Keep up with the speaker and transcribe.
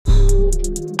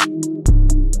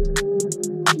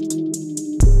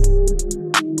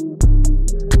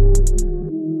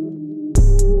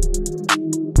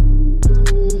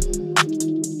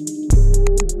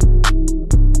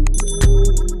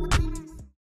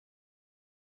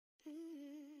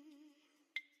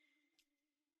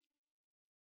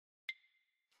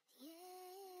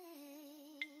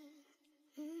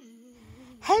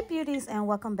Hey beauties, and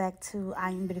welcome back to I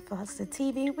Am Beautiful Hustler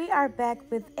TV. We are back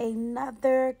with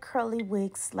another curly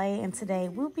wig slay, and today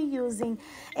we'll be using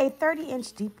a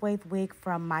 30-inch deep wave wig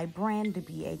from my brand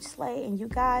TheBhSlay. And you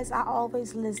guys, I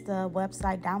always list the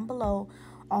website down below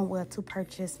on where to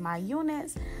purchase my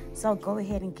units, so go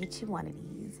ahead and get you one of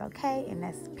these, okay? And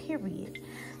that's period.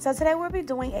 So today we'll be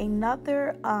doing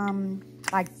another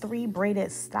like 3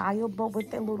 braided style, but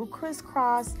with a little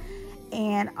crisscross,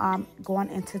 and going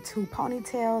into 2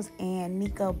 ponytails. And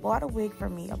Nika bought a wig for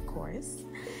me, of course.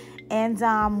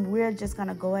 And we're just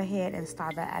gonna go ahead and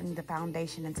start by adding the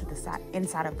foundation into the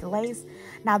inside of the lace.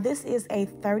 Now this is a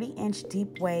 30-inch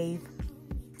deep wave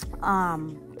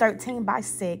 13 by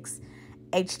 6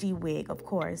 HD wig, of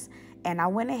course. And I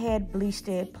went ahead, bleached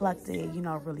it, plucked it,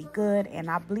 really good. And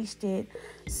I bleached it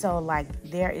so like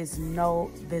there is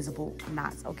no visible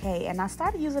knots, okay? And I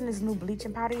started using this new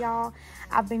bleaching powder, y'all.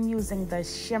 I've been using the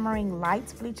Shimmering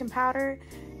Lights bleaching powder,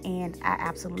 and I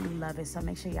absolutely love it. So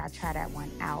make sure y'all try that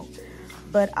one out.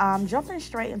 But jumping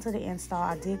straight into the install,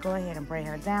 I did go ahead and braid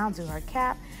her down, do her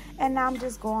cap. And now I'm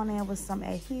just going in with some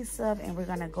adhesive, and we're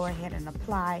gonna go ahead and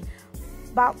apply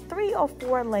about 3 or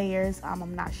 4 layers.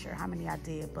 I'm not sure how many I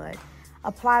did, but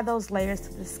apply those layers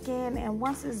to the skin. And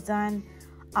once it's done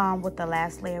with the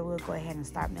last layer, we'll go ahead and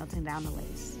start melting down the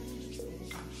lace.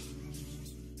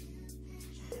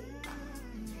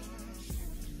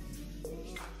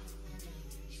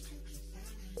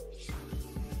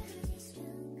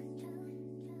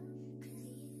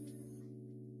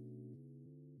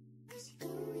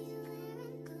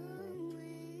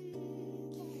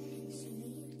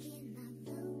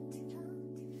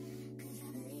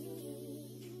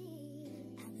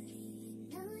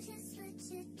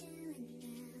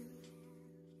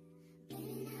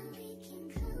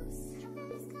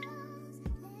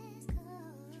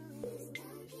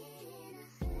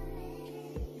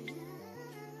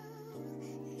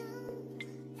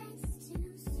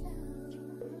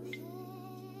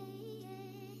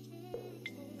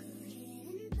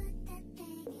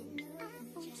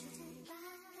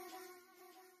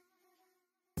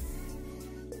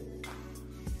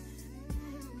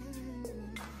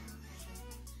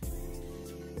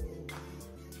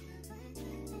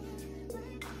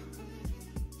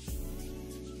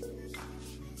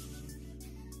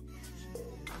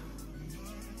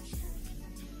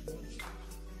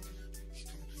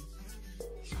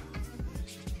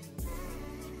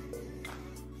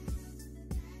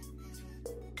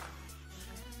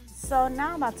 So now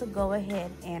I'm about to go ahead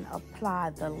and apply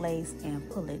the lace and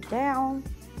pull it down.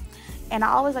 And I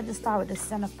always like to start with the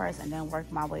center first and then work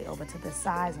my way over to the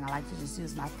sides. And I like to just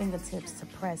use my fingertips to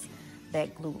press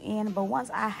that glue in. But once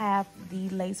I have the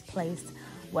lace placed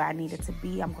where I need it to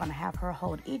be, I'm going to have her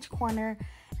hold each corner.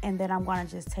 And then I'm going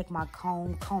to just take my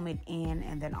comb it in,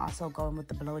 and then also go in with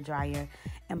the blow dryer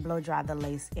and blow dry the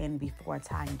lace in before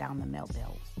tying down the melt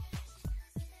belt.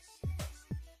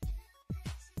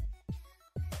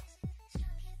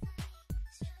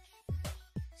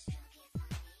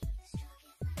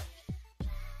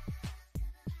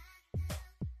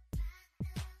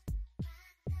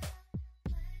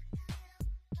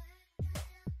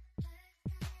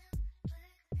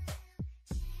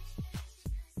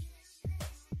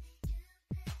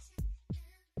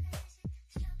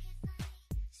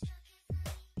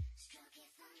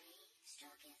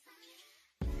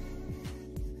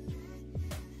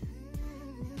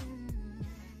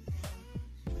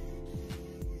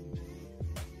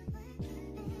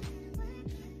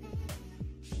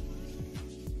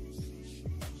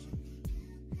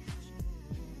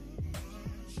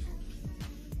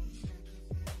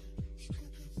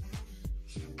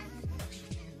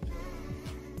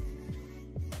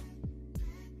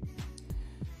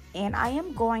 And I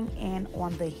am going in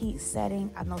on the heat setting.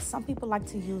 I know some people like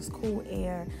to use cool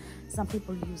air. Some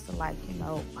people use the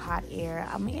hot air.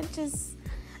 I mean,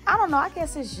 I don't know. I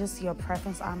guess it's just your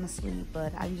preference, honestly.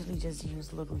 But I usually just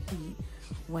use a little heat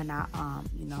when I,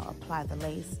 apply the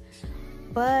lace.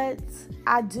 But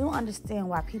I do understand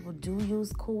why people do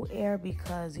use cool air,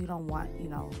 because you don't want,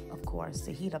 of course,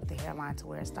 to heat up the hairline to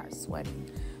where it starts sweating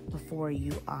before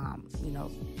you,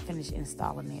 finish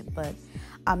installing it. But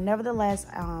nevertheless,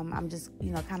 I'm just,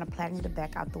 kind of plaiting the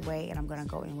back out the way, and I'm going to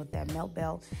go in with that melt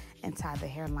belt and tie the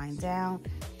hairline down.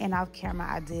 And off camera,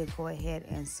 I did go ahead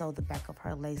and sew the back of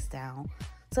her lace down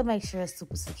to make sure it's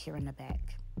super secure in the back.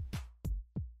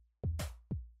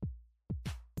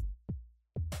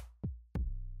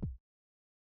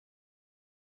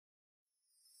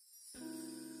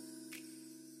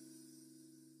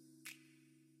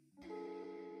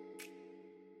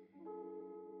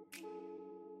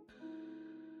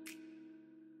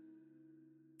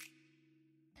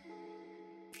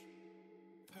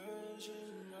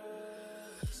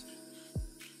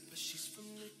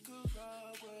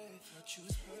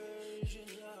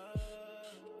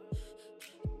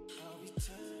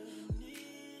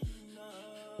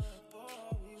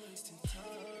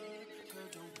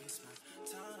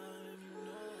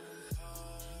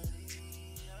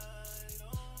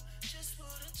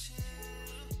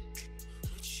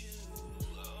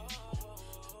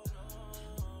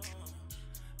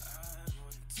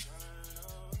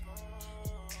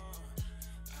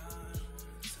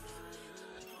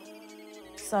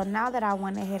 So now that I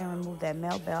went ahead and removed that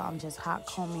melt belt, I'm just hot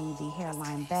combing the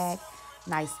hairline back,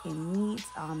 nice and neat.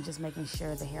 Just making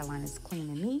sure the hairline is clean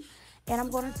and neat. And I'm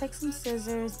going to take some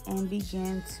scissors and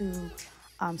begin to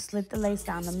slit the lace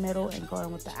down the middle and go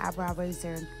in with the eyebrow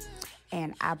razor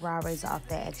and eyebrow razor off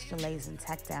that extra lace and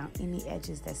tack down any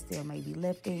edges that still may be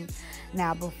lifting.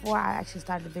 Now, before I actually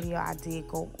started the video, I did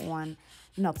go on,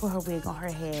 put her wig on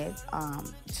her head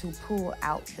to pull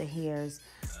out the hairs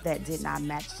that did not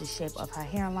match the shape of her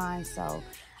hairline. So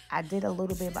I did a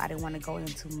little bit, but I didn't want to go in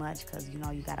too much because, you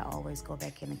got to always go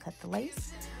back in and cut the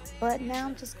lace. But now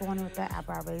I'm just going in with that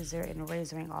eyebrow razor and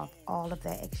razoring off all of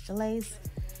that extra lace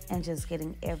and just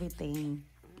getting everything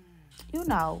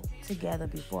together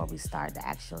before we start the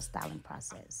actual styling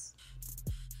process.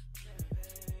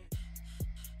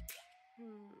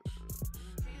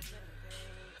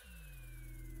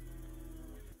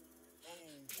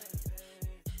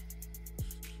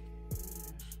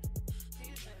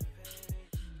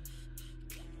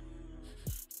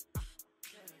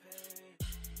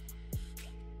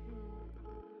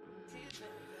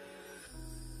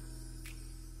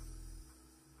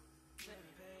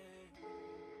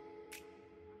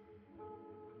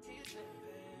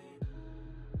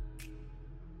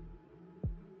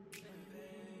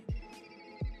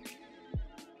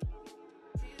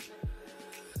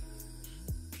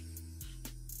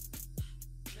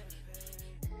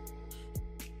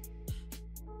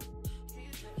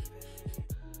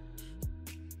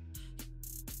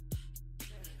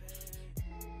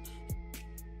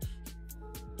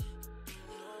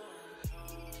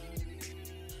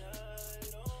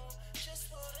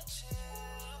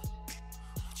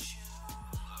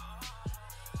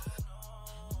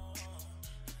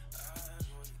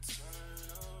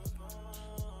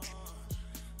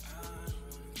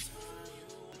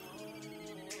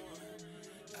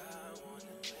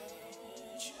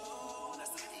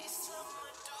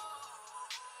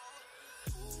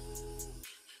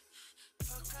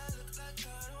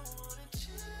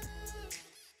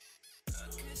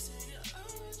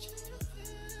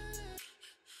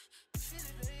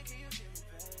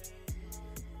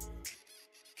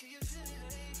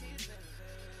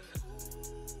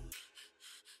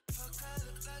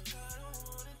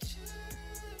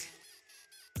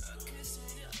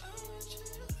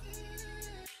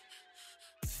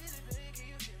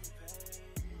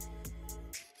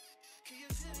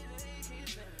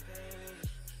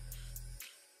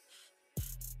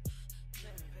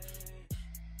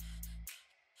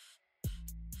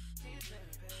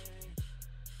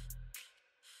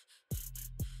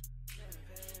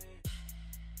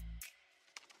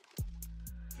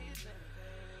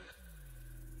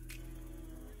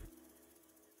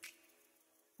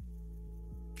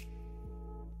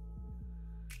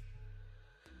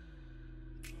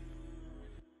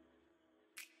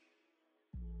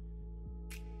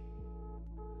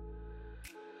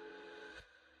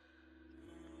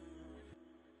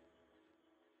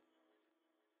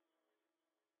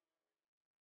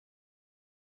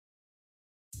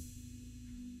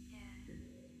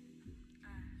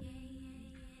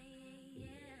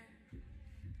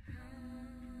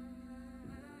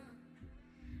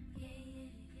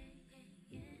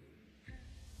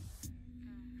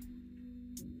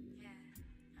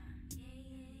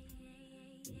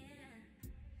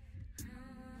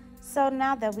 So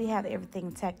now that we have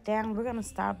everything tacked down, we're going to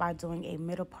start by doing a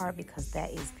middle part because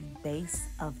that is the base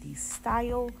of the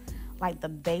style, like the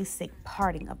basic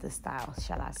parting of the style,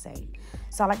 shall I say.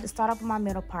 So I like to start off with my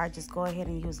middle part. Just go ahead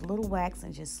and use a little wax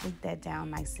and just sleek that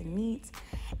down nice and neat.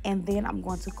 And then I'm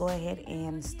going to go ahead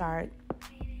and start,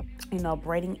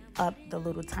 braiding up the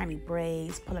little tiny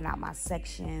braids, pulling out my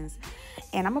sections.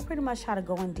 And I'm going to pretty much try to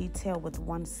go in detail with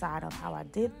one side of how I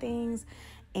did things.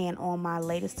 And on my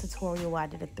latest tutorial, I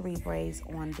did a 3 braids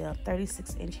on the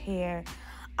 36-inch hair.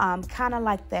 Kind of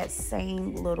like that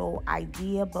same little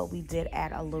idea, but we did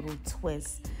add a little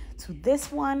twist to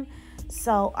this one.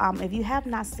 So if you have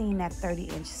not seen that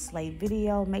 30-inch slay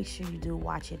video, make sure you do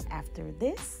watch it after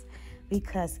this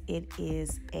because it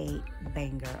is a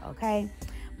banger, okay?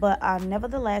 But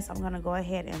nevertheless, I'm going to go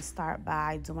ahead and start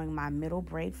by doing my middle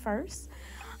braid first.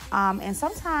 And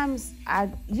sometimes I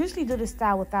usually do this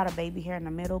style without a baby hair in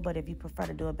the middle, but if you prefer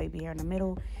to do a baby hair in the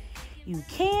middle, you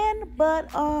can,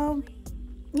 but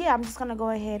yeah, I'm just gonna go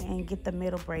ahead and get the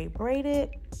middle braid braided,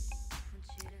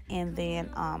 and then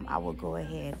I will go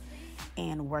ahead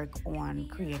and work on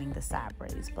creating the side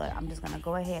braids. But I'm just gonna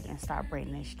go ahead and start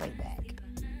braiding it straight back.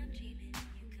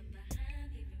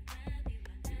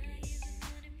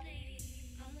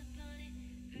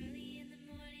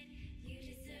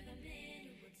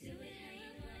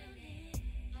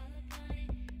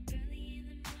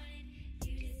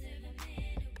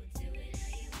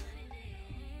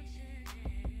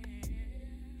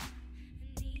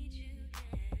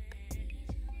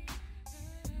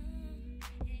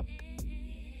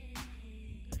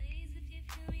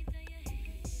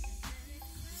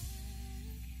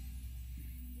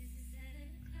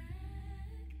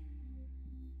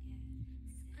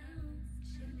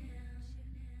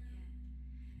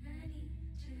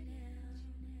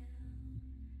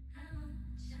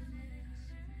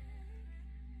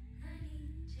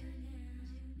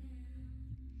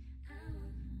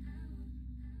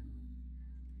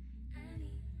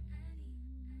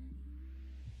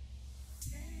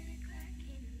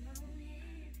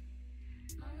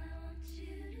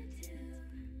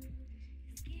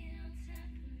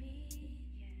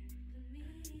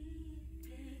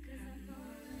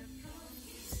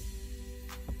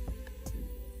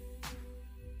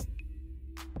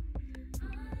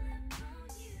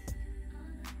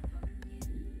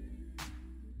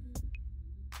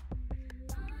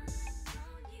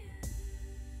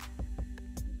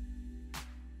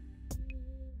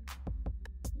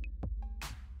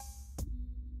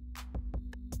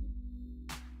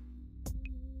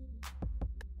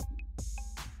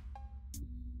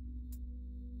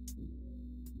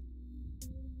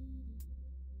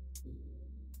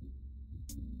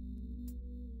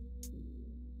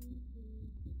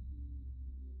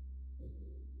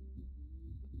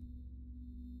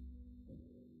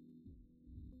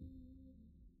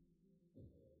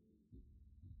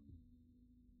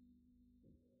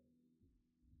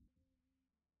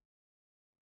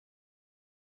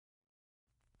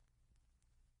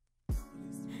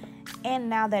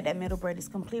 And now that that middle braid is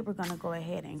complete, we're gonna go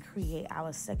ahead and create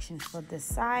our sections for this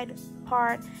side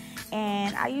part.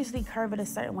 And I usually curve it a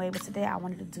certain way, but today I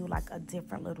wanted to do like a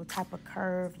different little type of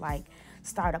curve, like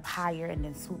start up higher and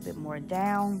then swoop it more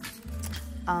down,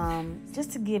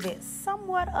 just to give it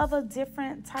somewhat of a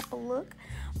different type of look.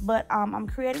 But I'm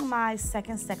creating my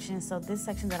second section. So this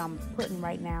section that I'm putting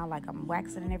right now, like I'm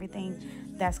waxing and everything,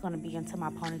 that's going to be into my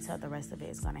ponytail. The rest of it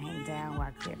is going to hang down where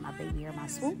I create my baby hair, my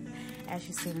swoop, as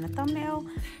you see in the thumbnail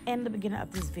and the beginning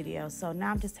of this video. So now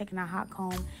I'm just taking a hot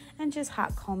comb and just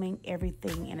hot combing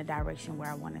everything in a direction where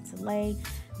I want it to lay.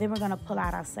 Then we're going to pull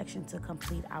out our section to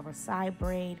complete our side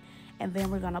braid, and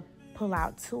then we're going to pull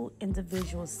out two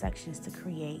individual sections to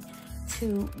create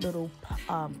two little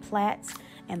plaits,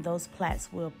 and those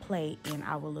plaits will play in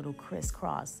our little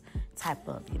crisscross type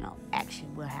of, you know,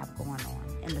 action we'll have going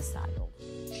on in the style.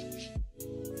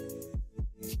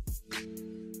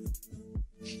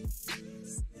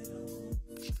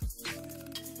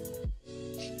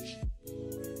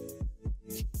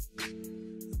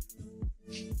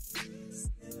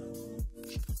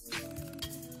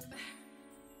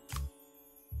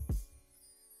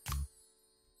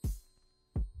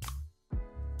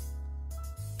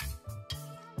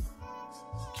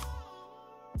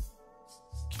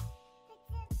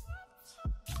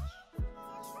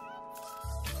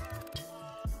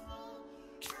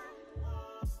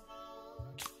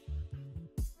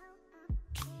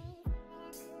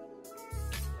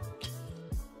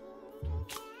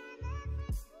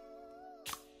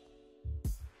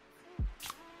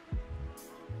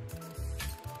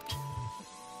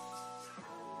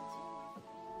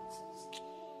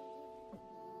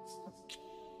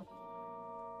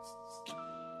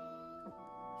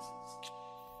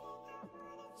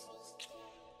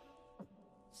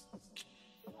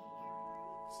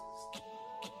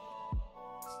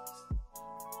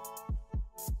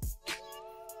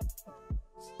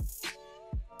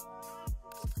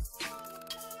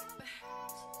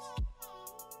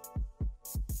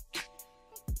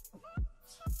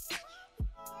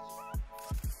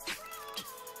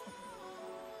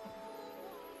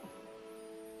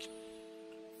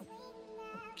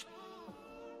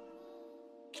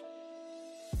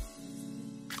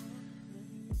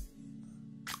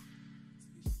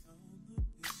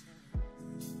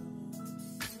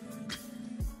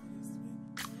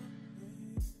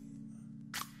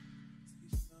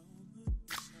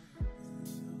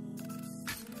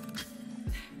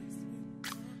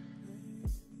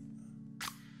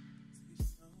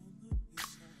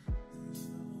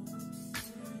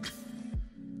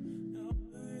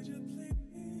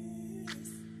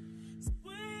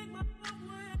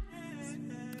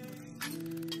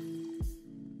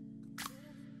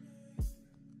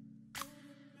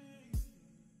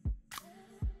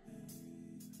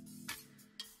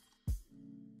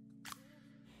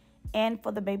 And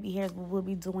for the baby hairs, we will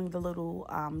be doing the little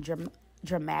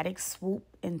dramatic swoop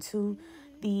into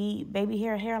the baby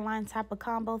hairline type of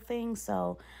combo thing.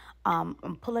 So I'm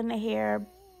pulling the hair,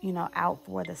 you know, out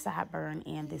for the sideburn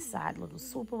and this side little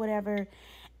swoop or whatever.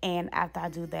 And after I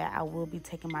do that, I will be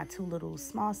taking my two little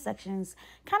small sections,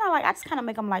 kind of like, I just kind of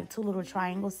make them like two little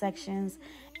triangle sections,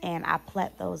 and I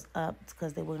plait those up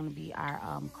because they were going to be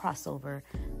our crossover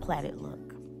plaited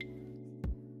look.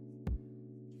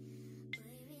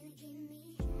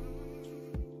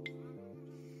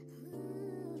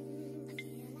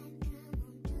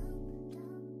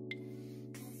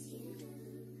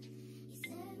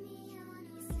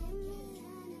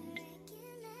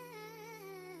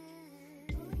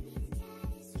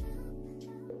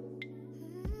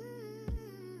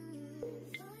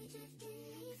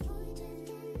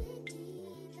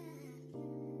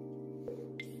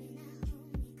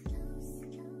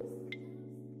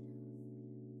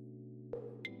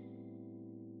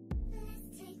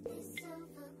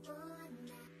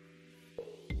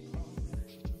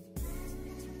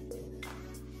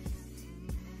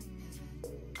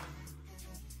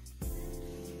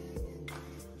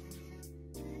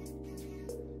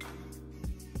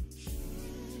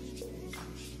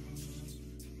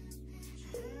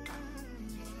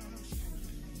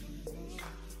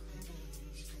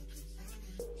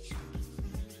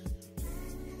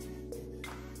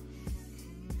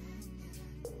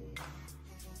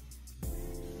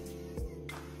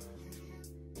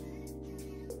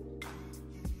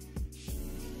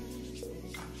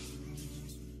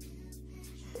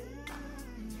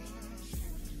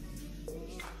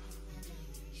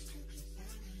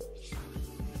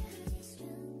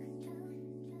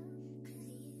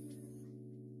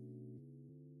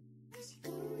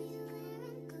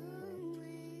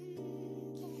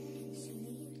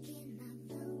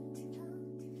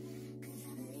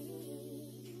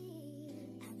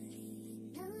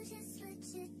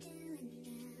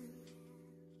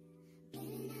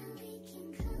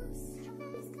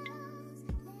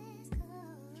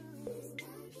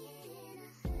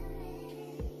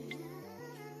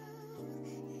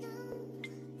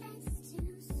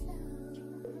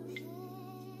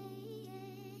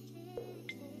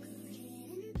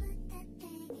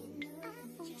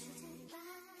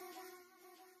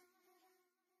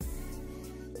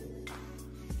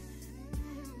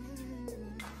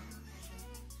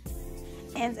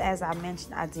 And as I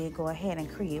mentioned, I did go ahead and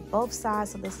create both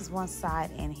sides. So this is one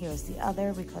side and here's the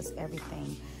other, because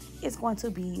everything is going to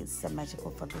be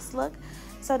symmetrical for this look.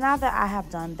 So now that I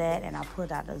have done that and I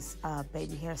put out this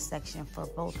baby hair section for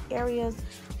both areas,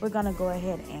 we're going to go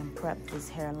ahead and prep this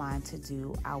hairline to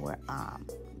do our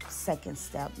second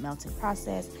step melting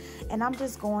process. And I'm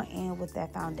just going in with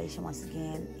that foundation once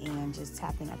again and just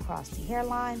tapping across the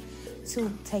hairline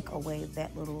to take away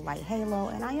that little light halo.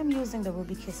 And I am using the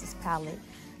Ruby Kisses palette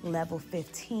level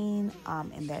 15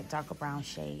 in that darker brown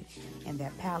shade in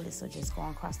that palette. So just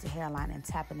going across the hairline and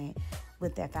tapping it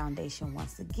with that foundation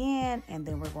once again, and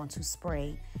then we're going to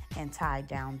spray and tie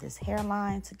down this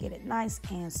hairline to get it nice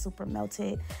and super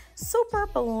melted, super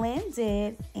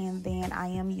blended. And then I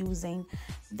am using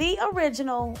the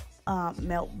original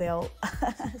Melt Belt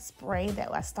spray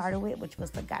that I started with, which was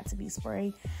the Got To Be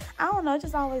spray. I don't know,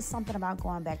 just always something about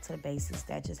going back to the basics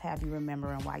that just have you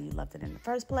remembering why you loved it in the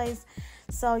first place.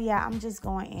 So yeah, I'm just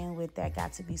going in with that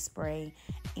Got To Be spray,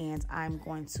 and I'm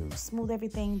going to smooth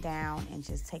everything down and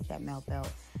just take that Melt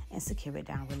Belt and secure it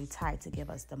down really tight to give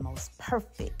us the most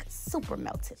perfect super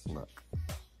melted look.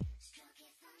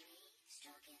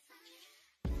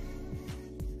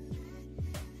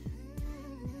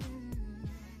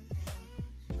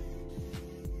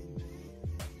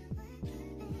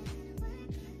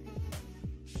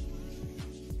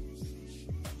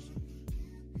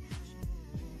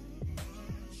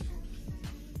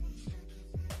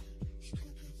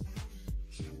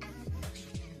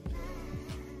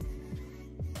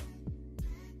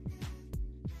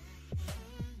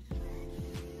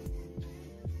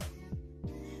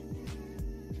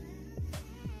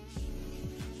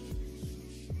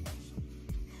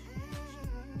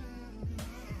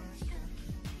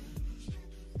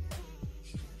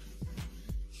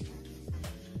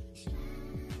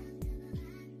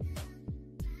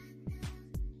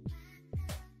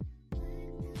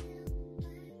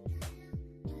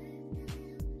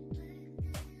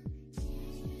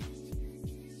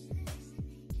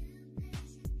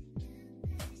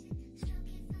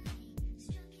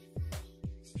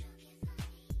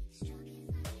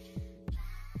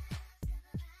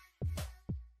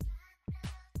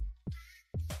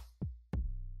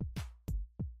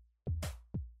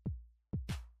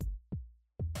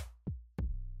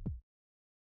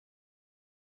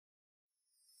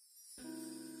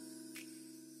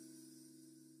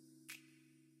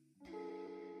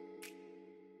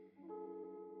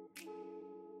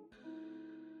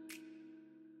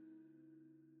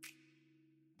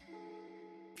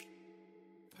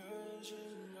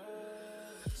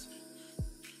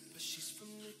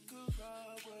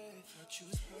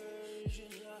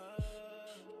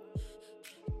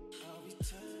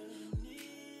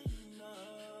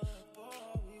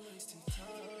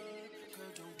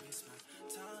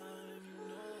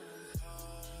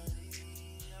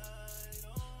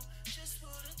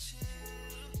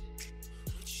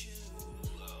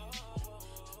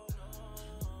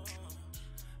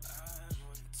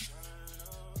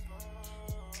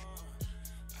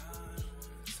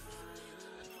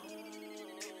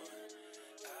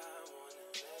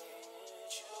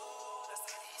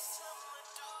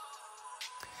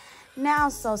 Now,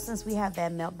 so since we have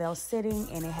that melt belt sitting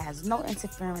and it has no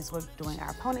interference with doing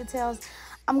our ponytails,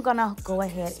 I'm gonna go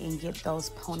ahead and get those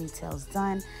ponytails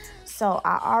done. So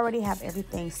I already have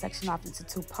everything sectioned off into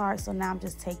 2 parts. So now I'm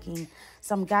just taking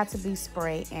some Got2b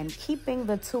spray and keeping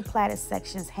the 2 plaited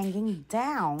sections hanging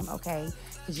down, okay?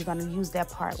 Because you're gonna use that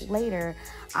part later.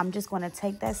 I'm just gonna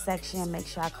take that section, make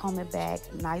sure I comb it back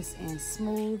nice and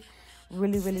smooth,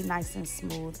 really nice and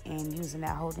smooth, and using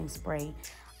that holding spray.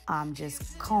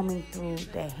 Just combing through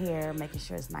the hair, making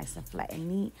sure it's nice and flat and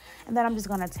neat. And then I'm just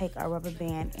gonna take a rubber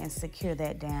band and secure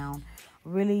that down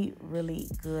really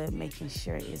good, making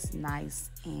sure it's nice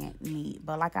and neat.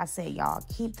 But like I said, y'all,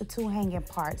 keep the 2 hanging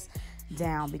parts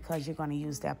down because you're going to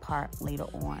use that part later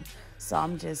on. So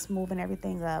I'm just moving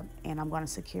everything up and I'm going to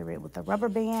secure it with a rubber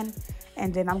band,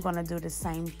 and then I'm going to do the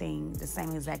same thing, the same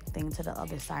exact thing to the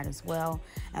other side as well,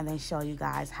 and then show you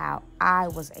guys how I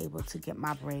was able to get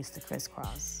my braids to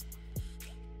crisscross.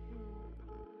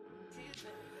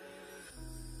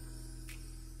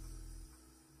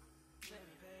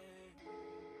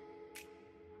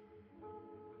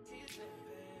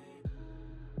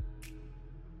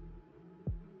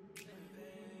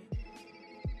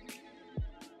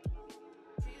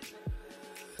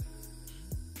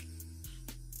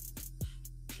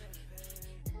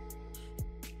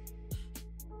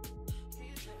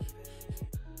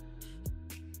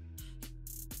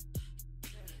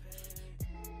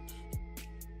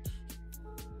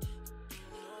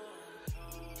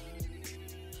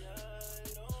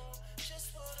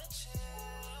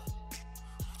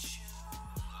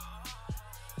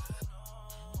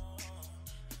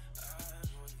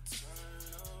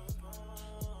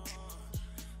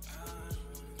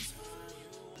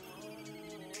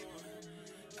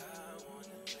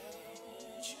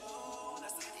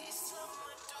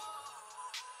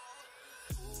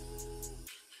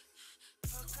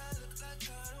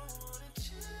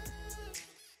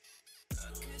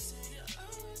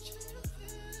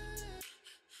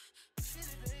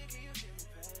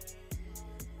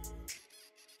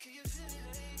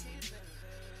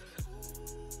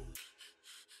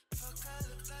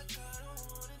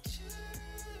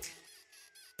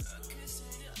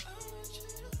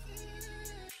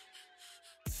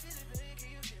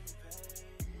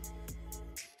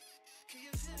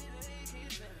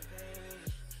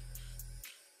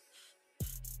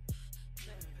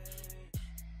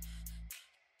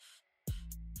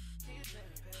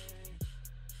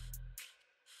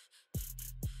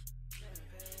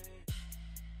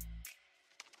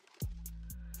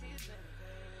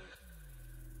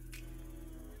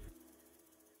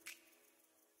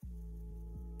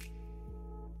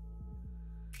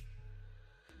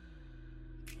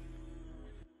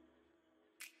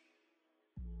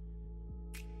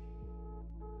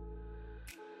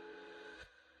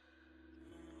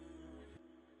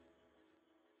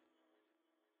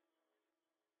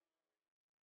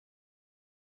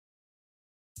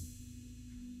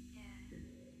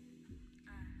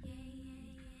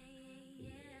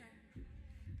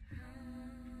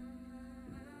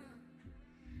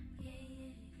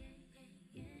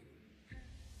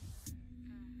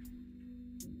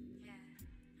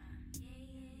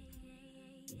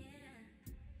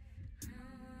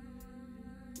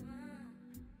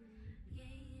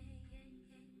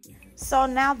 So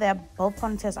now that both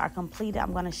ponytails are completed,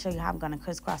 I'm going to show you how I'm going to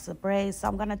crisscross the braids. So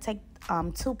I'm going to take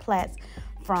 2 plaits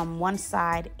from one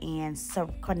side and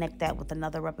connect that with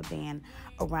another rubber band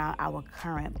around our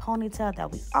current ponytail that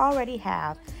we already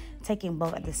have, taking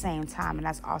both at the same time. And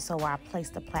that's also why I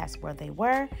placed the plaits where they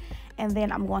were. And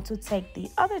then I'm going to take the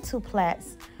other 2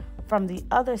 plaits from the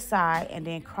other side and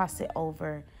then cross it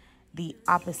over the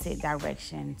opposite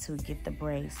direction to get the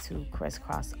braids to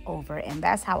crisscross over. And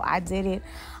that's how I did it.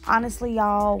 Honestly,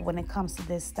 y'all, when it comes to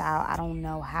this style, I don't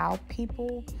know how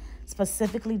people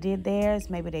specifically did theirs.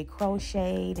 Maybe they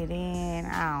crocheted it in,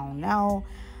 I don't know.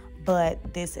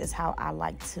 But this is how I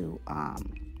like to,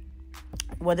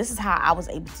 well, this is how I was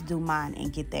able to do mine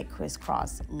and get that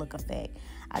crisscross look effect.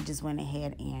 I just went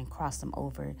ahead and crossed them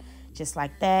over just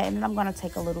like that. And then I'm gonna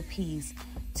take a little piece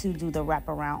to do the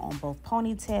wraparound on both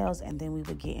ponytails, and then we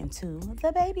would get into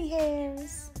the baby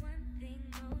hairs.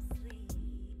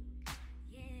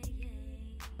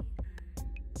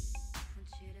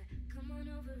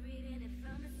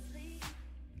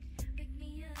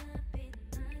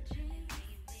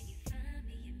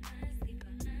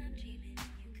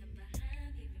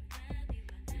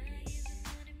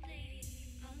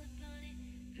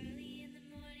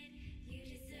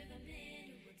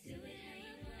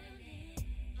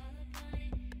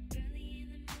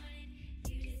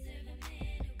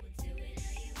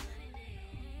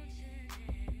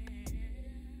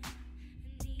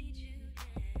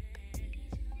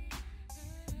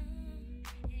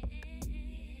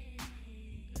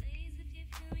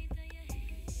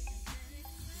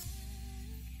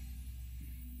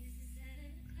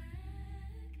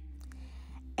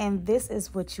 And this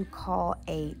is what you call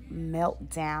a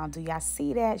meltdown. Do y'all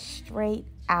see that? Straight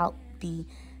out the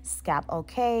scalp,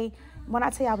 okay? When I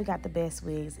tell y'all we got the best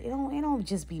wigs, it don't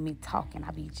just be me talking.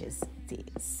 I be just dead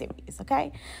serious,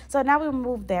 okay? So now we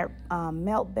remove that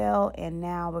melt belt, and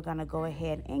now we're gonna go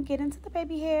ahead and get into the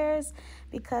baby hairs,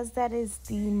 because that is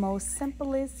the most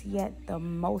simplest yet the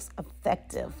most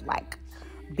effective, like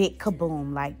big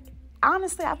kaboom. Like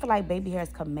honestly, I feel like baby hairs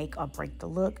can make or break the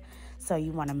look. So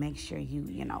you want to make sure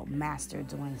you know, master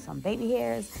doing some baby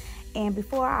hairs. And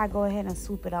before I go ahead and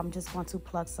swoop it, I'm just going to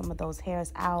pluck some of those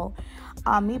hairs out.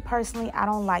 Me personally, I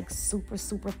don't like super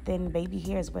thin baby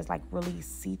hairs where it's like really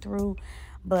see-through.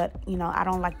 But, you know, I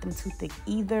don't like them too thick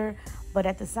either. But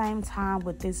at the same time,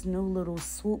 with this new little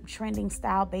swoop trending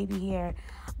style baby hair,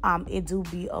 it do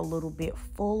be a little bit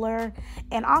fuller.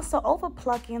 And also over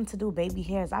plucking to do baby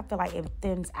hairs, I feel like it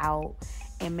thins out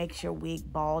and makes your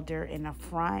wig balder in the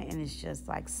front, and it's just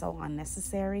like so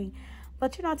unnecessary.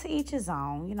 But you know, to each his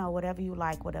own. You know, whatever you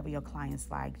like, whatever your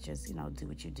clients like, just, you know, do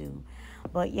what you do.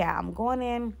 But yeah, I'm going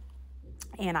in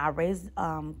and I raised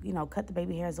you know, cut the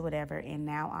baby hairs or whatever, and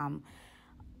now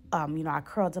you know, I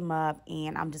curled them up,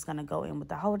 and I'm just gonna go in with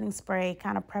the holding spray,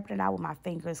 kind of prepping it out with my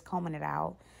fingers, combing it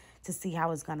out to see how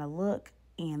it's gonna look.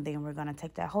 And then we're gonna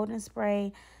take that holding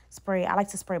spray. I like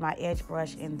to spray my edge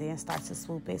brush and then start to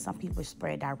swoop it. Some people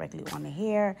spray it directly on the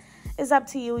hair. It's up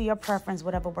to you, your preference,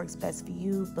 whatever works best for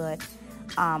you. But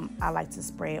I like to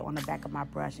spray it on the back of my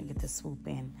brush and get the swoop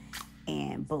in.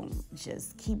 And boom,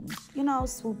 just keep, you know,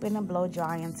 swooping and blow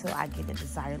drying until I get the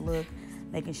desired look,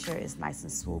 making sure it's nice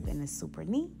and swoop and it's super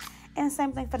neat. And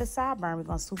same thing for the sideburn. We're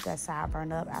gonna swoop that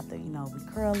sideburn up after, you know,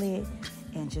 we curl it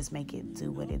and just make it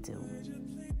do what it do.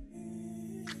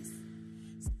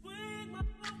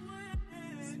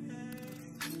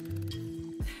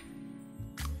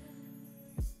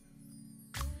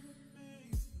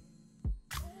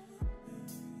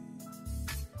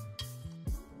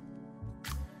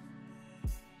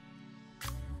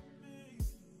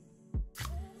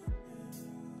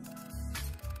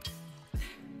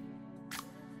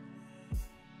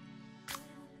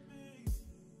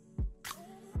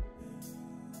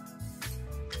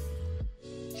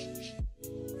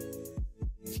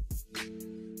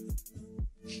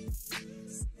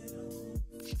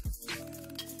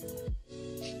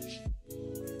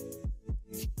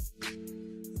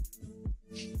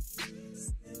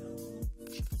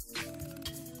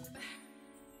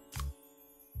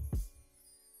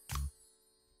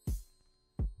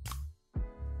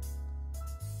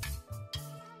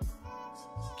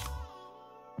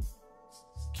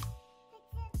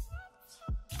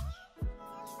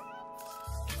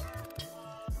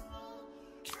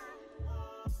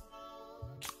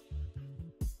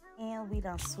 And we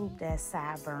done swooped that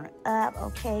sideburn up,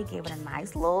 okay? Gave it a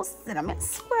nice little cinnamon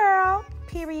swirl,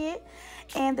 period.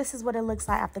 And this is what it looks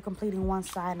like after completing one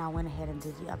side. And I went ahead and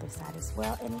did the other side as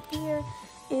well. And here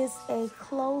is a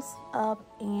close-up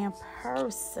and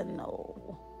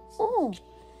personal. Ooh.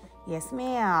 Yes,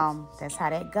 ma'am. That's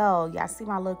how that go. Y'all see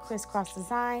my little crisscross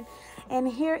design? And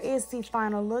here is the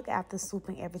final look after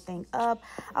swooping everything up.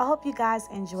 I hope you guys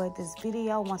enjoyed this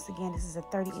video. Once again, this is a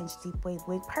 30-inch deep wave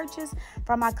wig purchase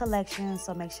from my collection.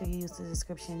 So make sure you use the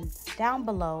description down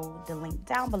below, the link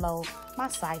down below my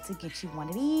site to get you one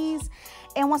of these.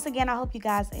 And once again, I hope you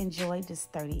guys enjoyed this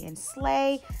 30-inch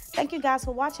slay. Thank you guys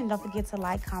for watching. Don't forget to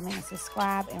like, comment, and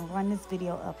subscribe, and run this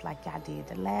video up like y'all did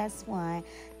the last one.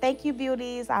 Thank you,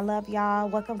 beauties. I love y'all.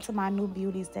 Welcome to my new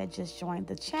beauties that just joined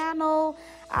the channel.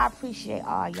 I appreciate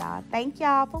all y'all. Thank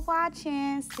y'all for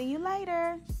watching. See you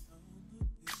later.